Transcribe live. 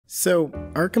So,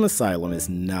 Arkham Asylum is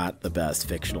not the best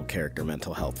fictional character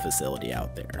mental health facility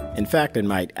out there. In fact, it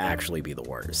might actually be the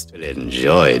worst.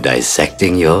 Enjoy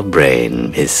dissecting your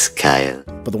brain, Miss Kyle.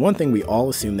 But the one thing we all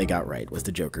assumed they got right was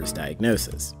the Joker's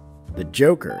diagnosis. The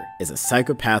Joker is a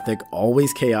psychopathic,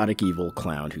 always chaotic evil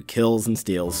clown who kills and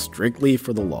steals strictly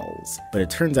for the lulz. But it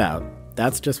turns out,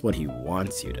 that's just what he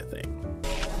wants you to think.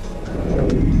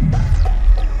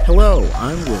 Hello,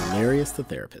 I'm Willarius the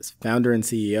Therapist, founder and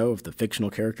CEO of the Fictional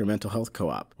Character Mental Health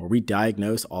Co-op, where we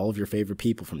diagnose all of your favorite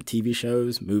people from TV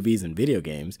shows, movies, and video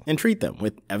games, and treat them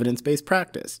with evidence-based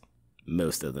practice.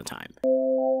 Most of the time.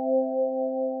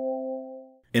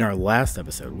 In our last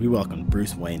episode, we welcomed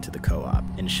Bruce Wayne to the co-op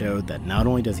and showed that not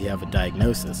only does he have a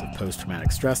diagnosis of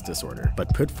post-traumatic stress disorder,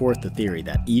 but put forth the theory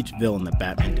that each villain that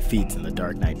Batman defeats in the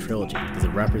Dark Knight trilogy is a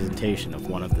representation of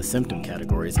one of the symptom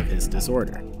categories of his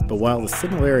disorder. But while the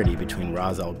similarity between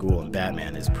Ra's al Ghul and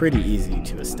Batman is pretty easy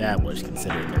to establish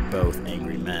considering they're both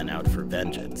angry men out for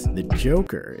vengeance, the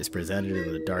Joker is presented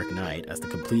in the Dark Knight as the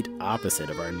complete opposite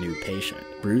of our new patient.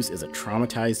 Bruce is a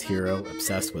traumatized hero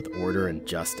obsessed with order and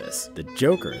justice. The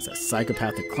Joker is a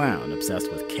psychopathic clown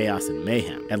obsessed with chaos and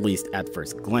mayhem, at least at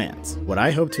first glance. What I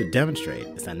hope to demonstrate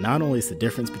is that not only is the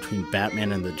difference between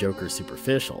Batman and the Joker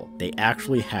superficial, they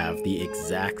actually have the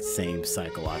exact same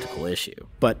psychological issue.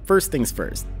 But first things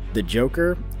first, the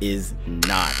Joker is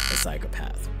not a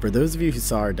psychopath. For those of you who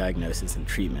saw our diagnosis and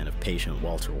treatment of patient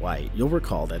Walter White, you'll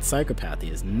recall that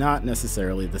psychopathy is not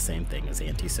necessarily the same thing as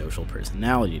antisocial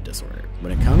personality disorder.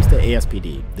 When it comes to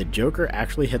ASPD, the Joker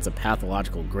actually hits a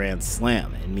pathological grand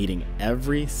slam in meeting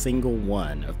every single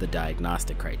one of the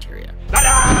diagnostic criteria.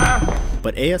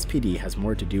 But ASPD has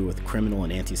more to do with criminal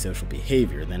and antisocial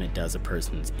behavior than it does a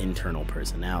person's internal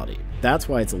personality. That's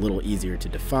why it's a little easier to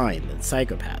define than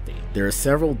psychopathy. There are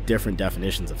several different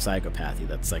definitions of psychopathy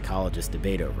that psychologists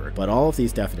debate over, but all of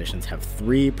these definitions have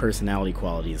three personality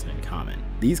qualities in common.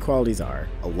 These qualities are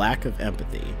a lack of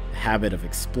empathy, a habit of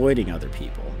exploiting other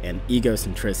people, and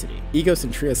egocentricity.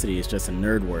 Egocentricity is just a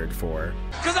nerd word for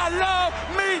 "'cause I love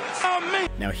me.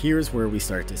 Now here's where we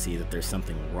start to see that there's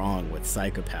something wrong with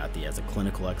psychopathy as a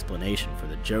clinical explanation for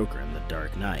the Joker in The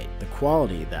Dark Knight. The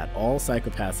quality that all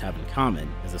psychopaths have in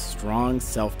common is a strong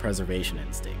self-preservation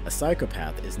instinct. A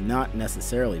psychopath is not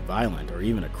necessarily violent or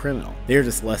even a criminal. They're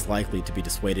just less likely to be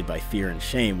dissuaded by fear and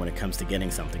shame when it comes to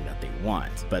getting something that they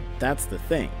want. But that's the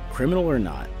thing. Criminal or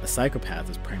not, a psychopath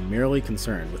is primarily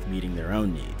concerned with meeting their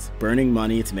own needs. Burning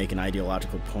money to make an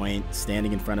ideological point,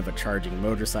 standing in front of a charging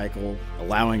motorcycle,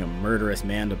 allowing a murderous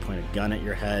man to point a gun at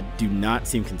your head do not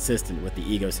seem consistent with the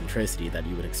egocentricity that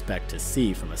you would expect to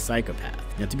see from a psychopath.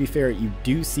 Now, to be fair, you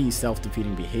do see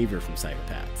self-defeating behavior from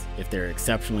psychopaths, if they're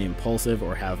exceptionally impulsive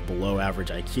or have below average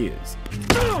IQs.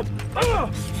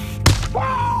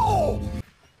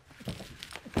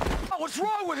 What's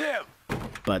wrong with him?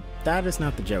 But that is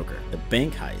not the Joker. The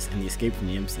bank heist and the escape from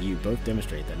the MCU both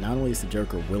demonstrate that not only is the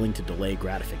Joker willing to delay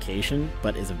gratification,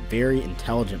 but is a very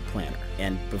intelligent planner.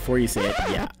 And before you say it,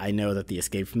 yeah, I know that the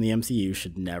escape from the MCU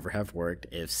should never have worked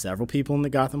if several people in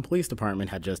the Gotham Police Department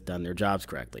had just done their jobs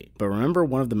correctly. But remember,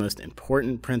 one of the most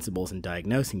important principles in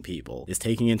diagnosing people is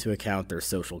taking into account their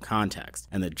social context.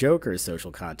 And the Joker's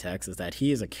social context is that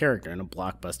he is a character in a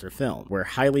blockbuster film, where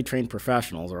highly trained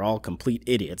professionals are all complete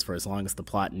idiots for as long as the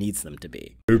plot needs them to be.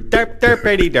 Derp,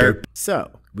 derpity derp.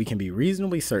 So, we can be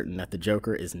reasonably certain that the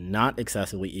Joker is not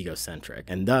excessively egocentric,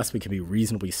 and thus we can be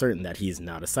reasonably certain that he is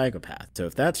not a psychopath. So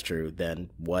if that's true,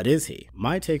 then what is he?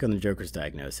 My take on the Joker's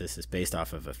diagnosis is based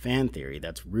off of a fan theory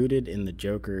that's rooted in the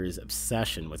Joker's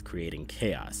obsession with creating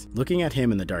chaos. Looking at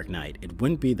him in The Dark Knight, it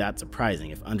wouldn't be that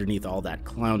surprising if underneath all that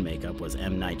clown makeup was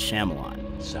M. Night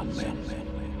Shyamalan. Some men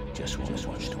just want to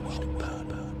watch the world burn.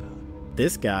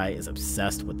 This guy is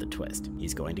obsessed with the twist.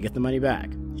 He's going to get the money back.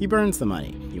 He burns the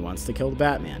money. He wants to kill the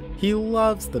Batman. He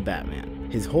loves the Batman.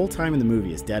 His whole time in the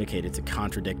movie is dedicated to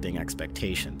contradicting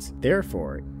expectations.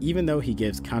 Therefore, even though he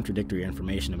gives contradictory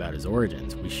information about his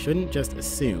origins, we shouldn't just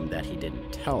assume that he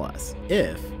didn't tell us.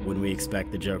 If, when we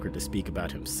expect the Joker to speak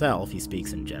about himself, he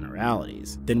speaks in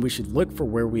generalities, then we should look for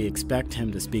where we expect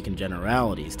him to speak in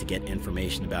generalities to get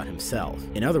information about himself.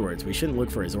 In other words, we shouldn't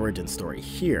look for his origin story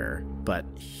here, but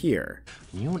here.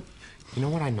 You know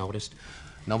what I noticed?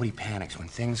 Nobody panics when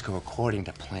things go according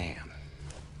to plan.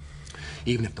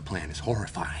 Even if the plan is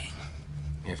horrifying.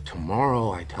 If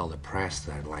tomorrow I tell the press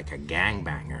that, like, a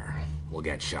gangbanger will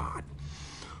get shot,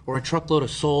 or a truckload of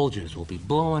soldiers will be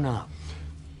blowing up,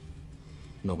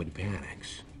 nobody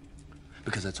panics.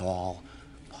 Because it's all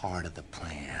part of the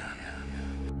plan.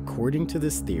 According to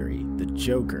this theory, the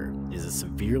Joker is a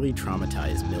severely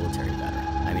traumatized military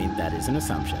veteran. I mean, that is an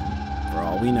assumption. For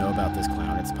all we know about this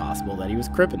clown, it's possible that he was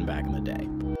crippin' back in the day.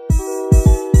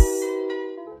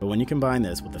 But when you combine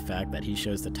this with the fact that he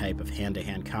shows the type of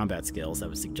hand-to-hand combat skills that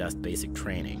would suggest basic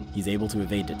training, he's able to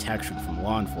evade detection from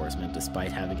law enforcement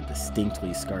despite having a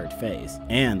distinctly scarred face,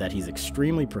 and that he's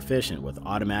extremely proficient with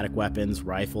automatic weapons,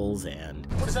 rifles, and...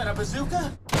 What is that, a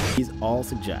bazooka? These all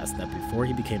suggest that before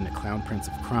he became the Clown Prince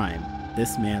of Crime,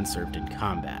 this man served in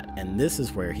combat, and this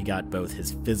is where he got both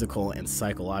his physical and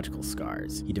psychological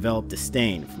scars. He developed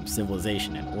disdain from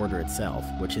civilization and order itself,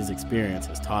 which his experience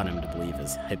has taught him to believe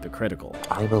is hypocritical.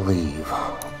 I believe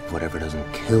whatever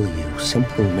doesn't kill you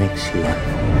simply makes you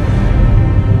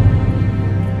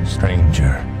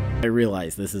stranger. I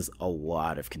realize this is a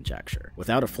lot of conjecture.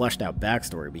 Without a fleshed out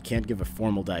backstory, we can't give a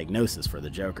formal diagnosis for the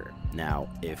Joker. Now,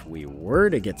 if we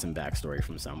were to get some backstory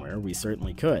from somewhere, we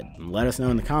certainly could. And let us know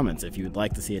in the comments if you would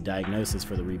like to see a diagnosis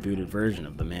for the rebooted version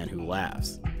of the Man Who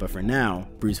Laughs. But for now,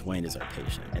 Bruce Wayne is our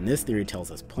patient, and this theory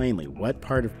tells us plainly what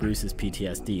part of Bruce's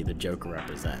PTSD the Joker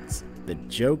represents. The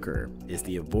Joker is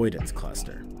the avoidance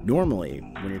cluster. Normally,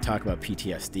 when you're talking about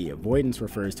PTSD, avoidance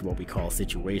refers to what we call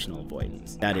situational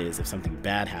avoidance. That is, if something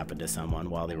bad happened to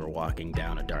someone while they were walking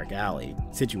down a dark alley.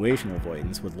 Situational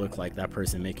avoidance would look like that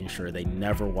person making sure they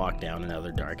never walk down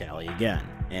another dark alley again.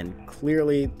 And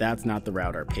clearly, that's not the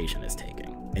route our patient is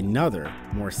taking. Another,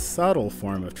 more subtle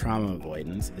form of trauma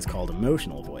avoidance is called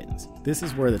emotional avoidance. This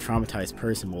is where the traumatized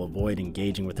person will avoid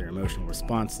engaging with their emotional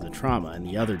response to the trauma and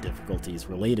the other difficulties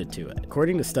related to it.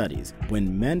 According to studies,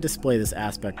 when men display this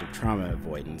aspect of trauma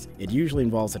avoidance, it usually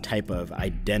involves a type of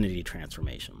identity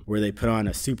transformation, where they put on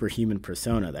a superhuman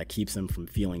persona that keeps them from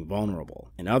feeling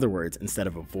vulnerable. In other words, instead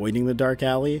of avoiding the dark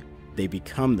alley, they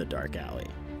become the dark alley.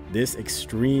 This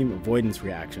extreme avoidance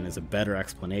reaction is a better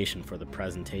explanation for the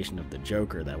presentation of the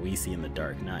Joker that we see in The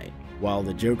Dark Knight. While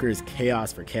the Joker's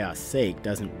chaos for chaos' sake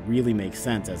doesn't really make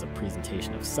sense as a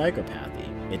presentation of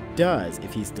psychopathy, it does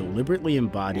if he's deliberately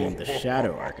embodying the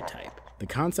shadow archetype. The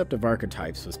concept of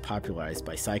archetypes was popularized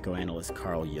by psychoanalyst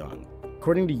Carl Jung.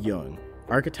 According to Jung,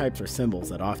 archetypes are symbols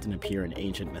that often appear in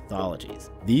ancient mythologies.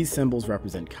 These symbols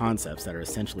represent concepts that are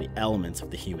essentially elements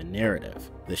of the human narrative.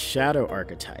 The shadow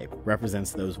archetype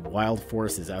represents those wild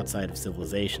forces outside of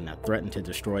civilization that threaten to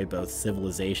destroy both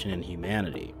civilization and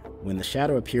humanity. When the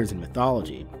shadow appears in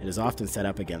mythology, it is often set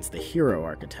up against the hero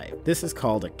archetype. This is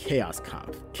called a chaos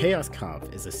Kampf. Chaos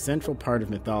Kampf is a central part of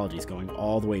mythologies going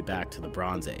all the way back to the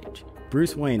Bronze Age.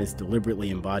 Bruce Wayne is deliberately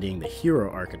embodying the hero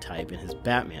archetype in his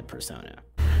Batman persona.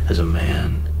 As a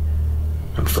man,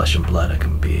 I'm flesh and blood. I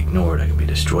can be ignored, I can be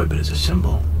destroyed, but as a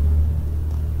symbol,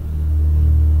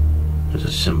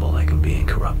 I can be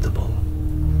incorruptible.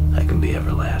 I can be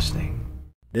everlasting.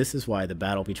 This is why the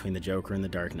battle between the Joker and the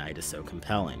Dark Knight is so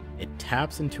compelling. It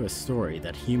taps into a story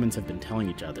that humans have been telling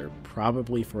each other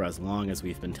probably for as long as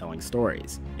we've been telling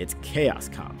stories. It's Chaos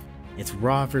Kampf. It's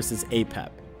Ra versus Apep,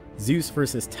 Zeus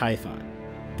versus Typhon,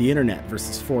 the internet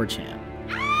versus 4chan.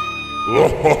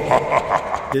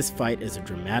 This fight is a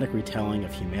dramatic retelling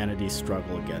of humanity's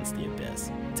struggle against the abyss.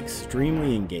 It's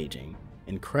extremely engaging,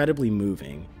 incredibly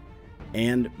moving,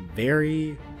 and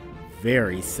very,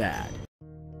 very sad.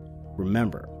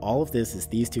 Remember, all of this is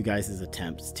these two guys'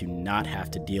 attempts to not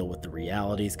have to deal with the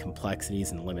realities,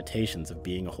 complexities, and limitations of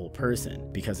being a whole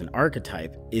person, because an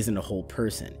archetype isn't a whole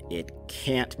person. It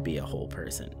can't be a whole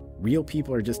person. Real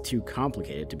people are just too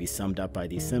complicated to be summed up by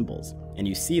these symbols, and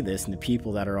you see this in the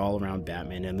people that are all around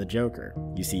Batman and the Joker.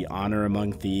 You see honor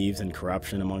among thieves and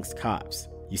corruption amongst cops.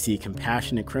 You see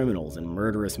compassionate criminals and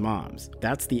murderous moms.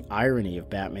 That's the irony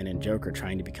of Batman and Joker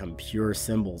trying to become pure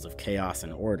symbols of chaos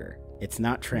and order. It's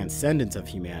not transcendence of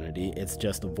humanity, it's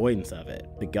just avoidance of it.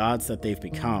 The gods that they've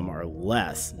become are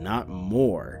less, not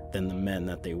more, than the men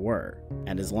that they were.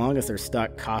 And as long as they're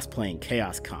stuck cosplaying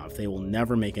Chaos Kampf, they will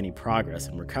never make any progress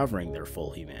in recovering their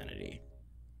full humanity.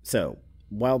 So,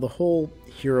 while the whole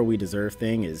hero we deserve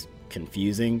thing is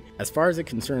confusing, as far as it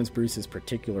concerns Bruce's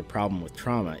particular problem with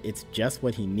trauma, it's just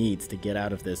what he needs to get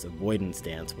out of this avoidance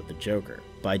dance with the Joker.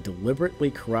 By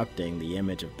deliberately corrupting the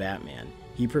image of Batman,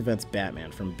 he prevents Batman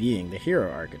from being the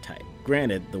hero archetype.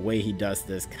 Granted, the way he does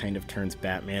this kind of turns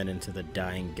Batman into the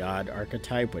dying god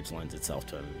archetype, which lends itself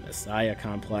to a messiah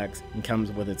complex and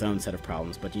comes with its own set of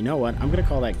problems, but you know what? I'm gonna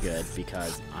call that good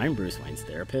because I'm Bruce Wayne's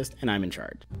therapist and I'm in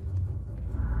charge.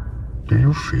 Do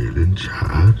you feel in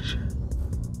charge?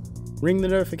 Ring the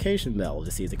notification bell to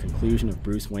see the conclusion of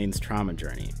Bruce Wayne's trauma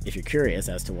journey. If you're curious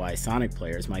as to why Sonic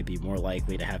players might be more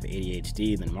likely to have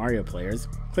ADHD than Mario players,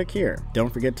 click here.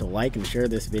 Don't forget to like and share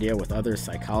this video with other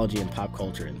psychology and pop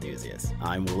culture enthusiasts.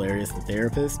 I'm Valerius the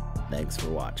Therapist. Thanks for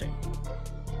watching.